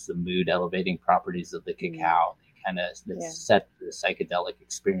mushrooms, the mood elevating properties of the cacao, they kind of set the psychedelic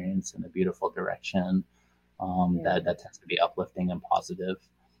experience in a beautiful direction that tends to be uplifting and positive.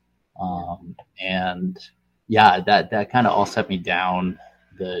 And that kind of all set me down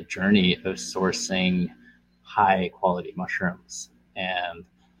the journey of sourcing high quality mushrooms. And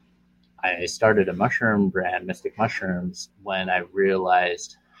I started a mushroom brand, Mystic Mushrooms, when I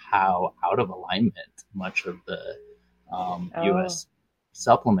realized how out of alignment much of the U.S.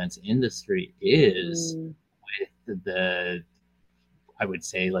 supplements industry is with I would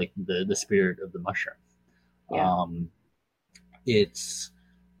say, like the spirit of the mushroom. It's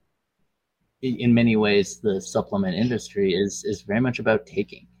in many ways the supplement industry is very much about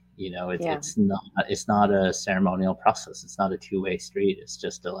taking. It's not a ceremonial process. It's not a two-way street. It's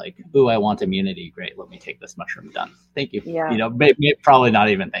just ooh, I want immunity. Great, let me take this mushroom. Done. Thank you. Probably not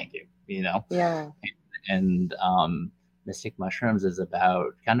even thank you. And Mystic Mushrooms is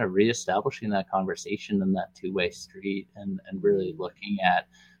about kind of reestablishing that conversation and that two-way street, and really looking at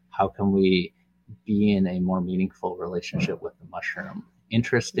how can we be in a more meaningful relationship with the mushroom.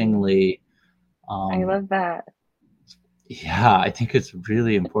 Interestingly, I love that. Yeah, I think it's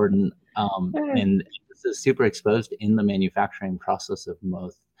really important. And this is super exposed in the manufacturing process of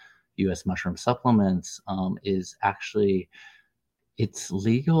most U.S. mushroom supplements. Is actually it's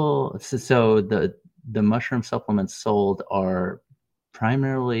legal. So the mushroom supplements sold are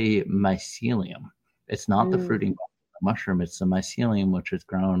primarily mycelium. It's not the fruiting mushroom. It's the mycelium, which is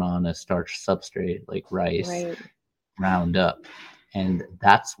grown on a starch substrate like rice, ground up, and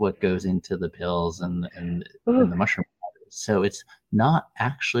that's what goes into the pills and the mushroom. So it's not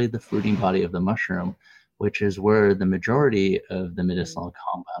actually the fruiting body of the mushroom, which is where the majority of the medicinal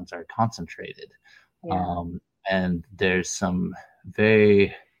compounds are concentrated. And there's some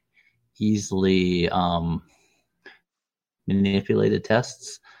very easily manipulated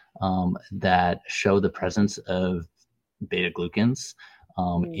tests that show the presence of beta glucans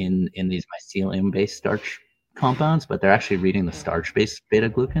in these mycelium-based starch compounds, but they're actually reading the starch-based beta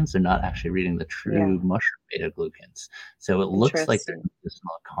glucans. They're not actually reading the true mushroom beta glucans. So it looks like there's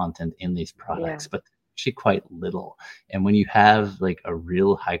medicinal content in these products, but actually quite little. And when you have like a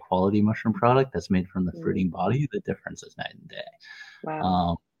real high quality mushroom product that's made from the fruiting body, the difference is night and day.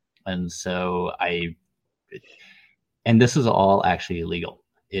 Wow. And so and this is all actually illegal.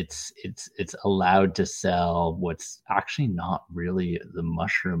 It's allowed to sell what's actually not really the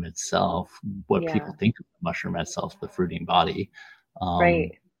mushroom itself. What people think of the mushroom itself, the fruiting body.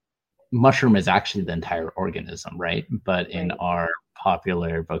 Right. Mushroom is actually the entire organism, right? But in our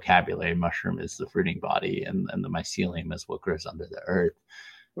popular vocabulary, mushroom is the fruiting body, and the mycelium is what grows under the earth.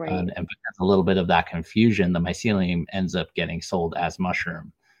 Right. And because a little bit of that confusion, the mycelium ends up getting sold as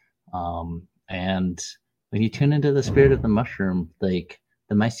mushroom. And when you tune into the spirit of the mushroom, like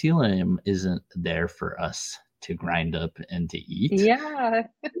the mycelium isn't there for us to grind up and to eat. Yeah.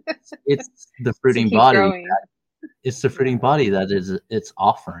 It's the fruiting body. It's the fruiting body that is its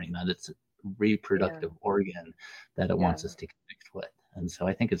offering, that it's a reproductive organ that it wants us to connect with. And so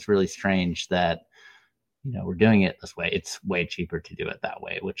I think it's really strange that, you know, we're doing it this way. It's way cheaper to do it that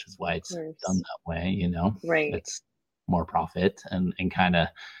way, which is why it's done that way, you know. Right. It's more profit and kind of,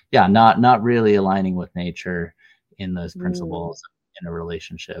 not really aligning with nature in those principles in a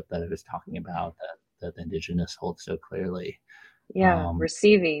relationship that I was talking about that the indigenous hold so clearly.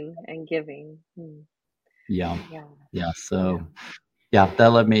 Receiving and giving. So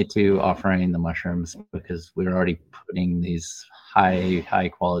that led me to offering the mushrooms, because we were already putting these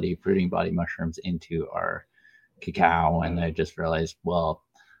high quality fruiting body mushrooms into our cacao, and I just realized, well,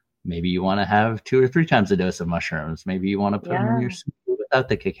 maybe you want to have 2 or 3 times a dose of mushrooms. Maybe you want to put them in your soup without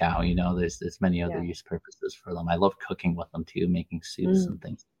the cacao. You know, there's many other use purposes for them. I love cooking with them too, making soups and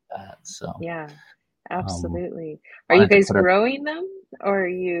things like that. So absolutely. Are you guys growing them, or are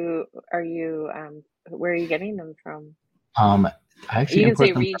you where are you getting them from? I actually you can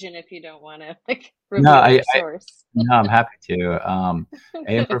say region if you don't want to like reveal your source. No, I'm happy to.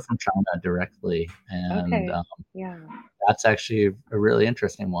 I import from China directly, and that's actually a really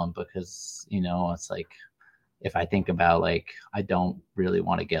interesting one, because, you know, it's like, if I think about, like, I don't really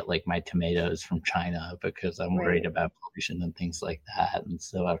want to get like my tomatoes from China because I'm worried about pollution and things like that. And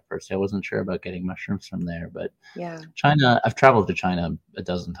so at first I wasn't sure about getting mushrooms from there, but China, I've traveled to China a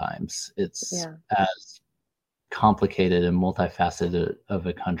dozen times. It's as complicated and multifaceted of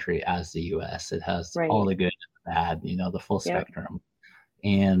a country as the US. It has all the good and the bad, you know, the full spectrum.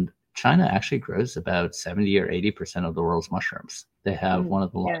 And China actually grows about 70 or 80% of the world's mushrooms. They have one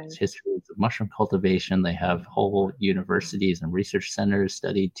of the longest histories of mushroom cultivation. They have whole universities and research centers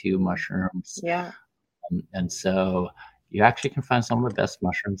studied to mushrooms. And so you actually can find some of the best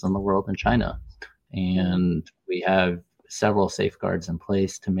mushrooms in the world in China. And we have several safeguards in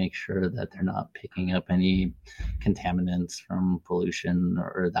place to make sure that they're not picking up any contaminants from pollution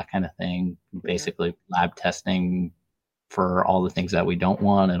or that kind of thing. Basically, lab testing for all the things that we don't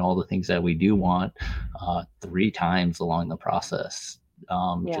want and all the things that we do want 3 times along the process.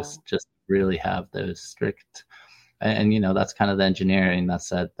 Just really have those strict, and you know, that's kind of the engineering, that's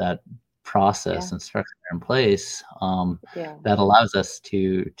that process and structure in place that allows us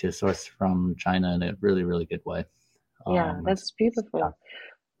to source from China in a really, really good way. That's beautiful.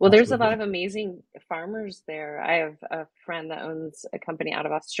 Well, there's a lot of amazing farmers there. I have a friend that owns a company out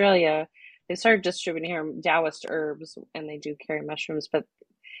of Australia. They started distributing here Taoist herbs, and they do carry mushrooms, but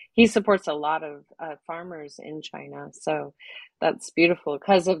he supports a lot of farmers in China. So that's beautiful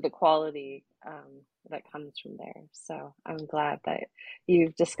because of the quality that comes from there. So I'm glad that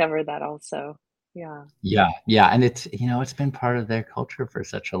you've discovered that also. And it's, you know, it's been part of their culture for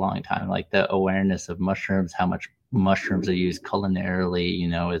such a long time. Like the awareness of mushrooms, how much mushrooms are used culinarily, you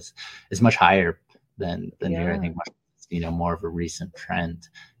know, is much higher than here. I think mushrooms, you know, more of a recent trend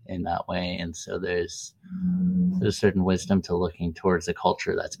in that way. And so there's a certain wisdom to looking towards a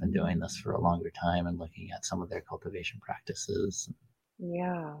culture that's been doing this for a longer time and looking at some of their cultivation practices.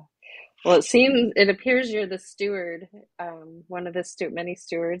 Well, it appears you're the steward, one of the many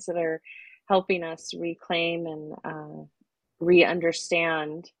stewards that are helping us reclaim and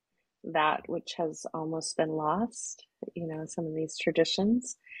re-understand that which has almost been lost, you know, some of these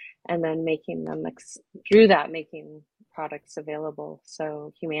traditions, and then making them through that, making products available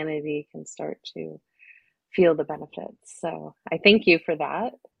so humanity can start to feel the benefits. So I thank you for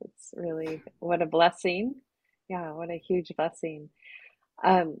that. It's really, what a blessing. What a huge blessing.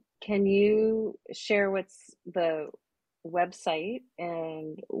 Can you share what's the website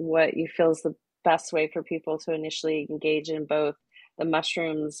and what you feel is the best way for people to initially engage in both the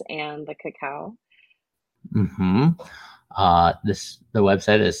mushrooms and the cacao? The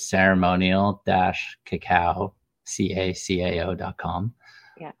website is ceremonial-cacao, CACAO.com.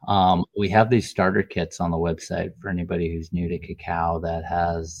 Yeah. We have these starter kits on the website for anybody who's new to cacao that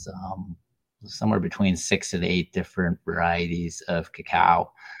has somewhere between 6 and 8 different varieties of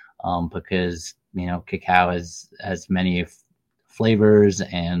cacao, because cacao has many flavors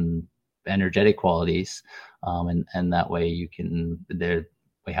and energetic qualities, and that way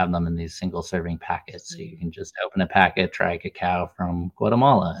we have them in these single serving packets, so you can just open a packet, try cacao from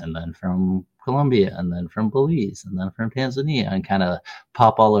Guatemala, and then from Colombia, and then from Belize, and then from Tanzania, and kind of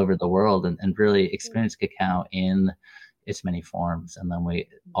pop all over the world and really experience cacao in its many forms. And then we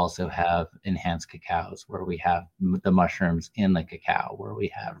also have enhanced cacaos, where we have the mushrooms in the cacao, where we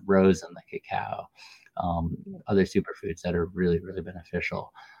have rose in the cacao, other superfoods that are really, really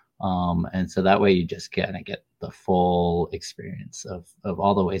beneficial. And so that way you just kind of get the full experience of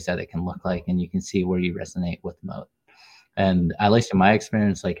all the ways that it can look like, and you can see where you resonate with most. And at least in my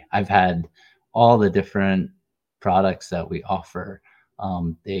experience, like, I've had all the different products that we offer.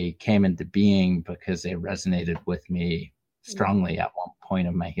 They came into being because they resonated with me strongly at one point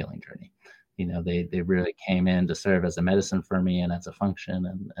of my healing journey. They really came in to serve as a medicine for me and as a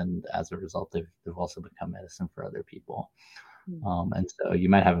function. And as a result, they've also become medicine for other people. And so you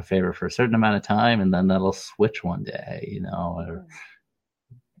might have a favorite for a certain amount of time, and then that'll switch one day,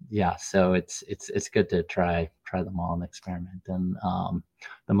 so it's good to try them all and experiment. And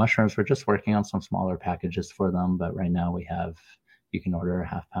the mushrooms, we're just working on some smaller packages for them, but right now you can order a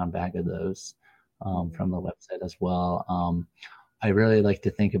half-pound bag of those from the website as well. I really like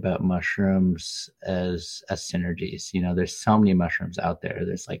to think about mushrooms as synergies. There's so many mushrooms out there.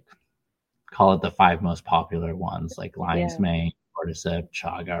 There's, like, call it the 5 most popular ones, like lion's mane, cordyceps,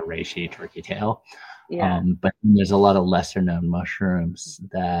 chaga, reishi, turkey tail. But there's a lot of lesser known mushrooms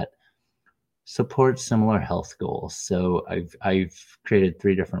that support similar health goals. So I've created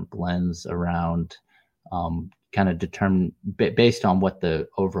 3 different blends around kind of determine based on what the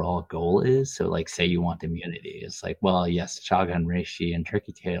overall goal is. So, like, say you want immunity, it's like, well, yes, chaga and reishi and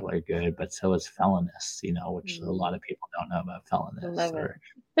turkey tail are good, but so is felinus, which a lot of people don't know about felinus.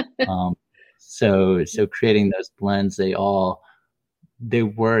 So creating those blends, they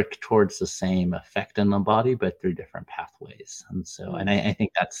work towards the same effect in the body, but through different pathways. And so, and I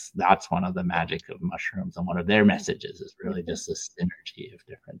think that's one of the magic of mushrooms, and one of their messages is really just the synergy of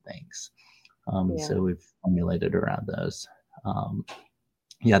different things. So we've formulated around those.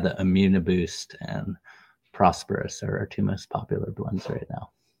 The Immuniboost and Prosperous are our 2 most popular blends right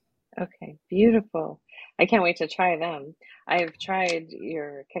now. Okay, beautiful. I can't wait to try them. I've tried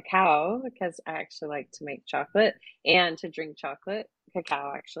your cacao because I actually like to make chocolate and to drink chocolate,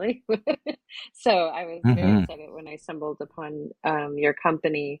 cacao actually. So I was very excited when I stumbled upon your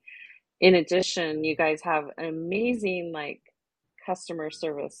company. In addition, you guys have an amazing customer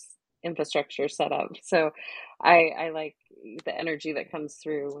service infrastructure set up. So I like the energy that comes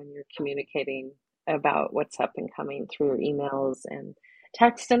through when you're communicating about what's up and coming through emails and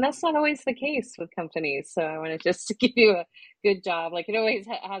text, and that's not always the case with companies. So I wanted just to give you a good job. Like, it always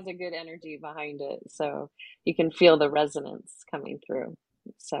has a good energy behind it, so you can feel the resonance coming through.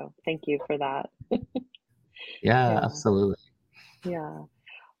 So thank you for that. Absolutely.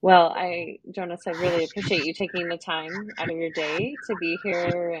 Well, Jonas, I really appreciate you taking the time out of your day to be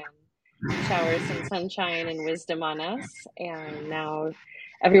here and shower some sunshine and wisdom on us. And now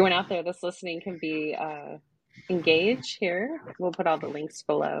everyone out there that's listening can be engage here. We'll put all the links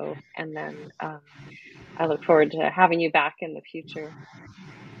below, and then I look forward to having you back in the future.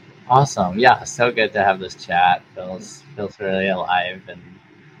 Awesome. So good to have this chat. Feels really alive, and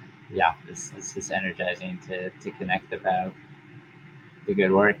this is energizing to connect about the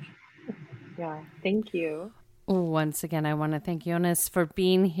good work. Thank you. Once again, I want to thank Jonas for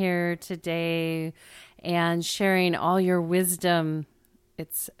being here today and sharing all your wisdom.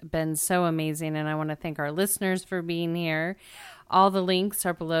 It's been so amazing, and I want to thank our listeners for being here. All the links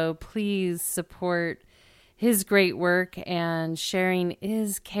are below. Please support his great work, and sharing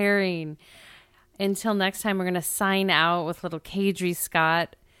is caring. Until next time, we're going to sign out with little Kadri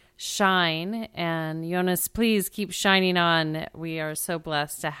Scott, Shine. And Jonas, please keep shining on. We are so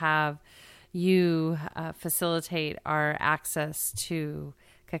blessed to have you facilitate our access to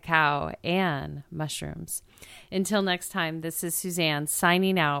cacao and mushrooms. Until next time, this is Suzanne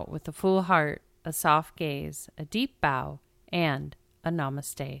signing out with a full heart, a soft gaze, a deep bow, and a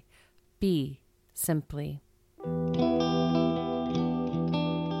namaste. Be simply.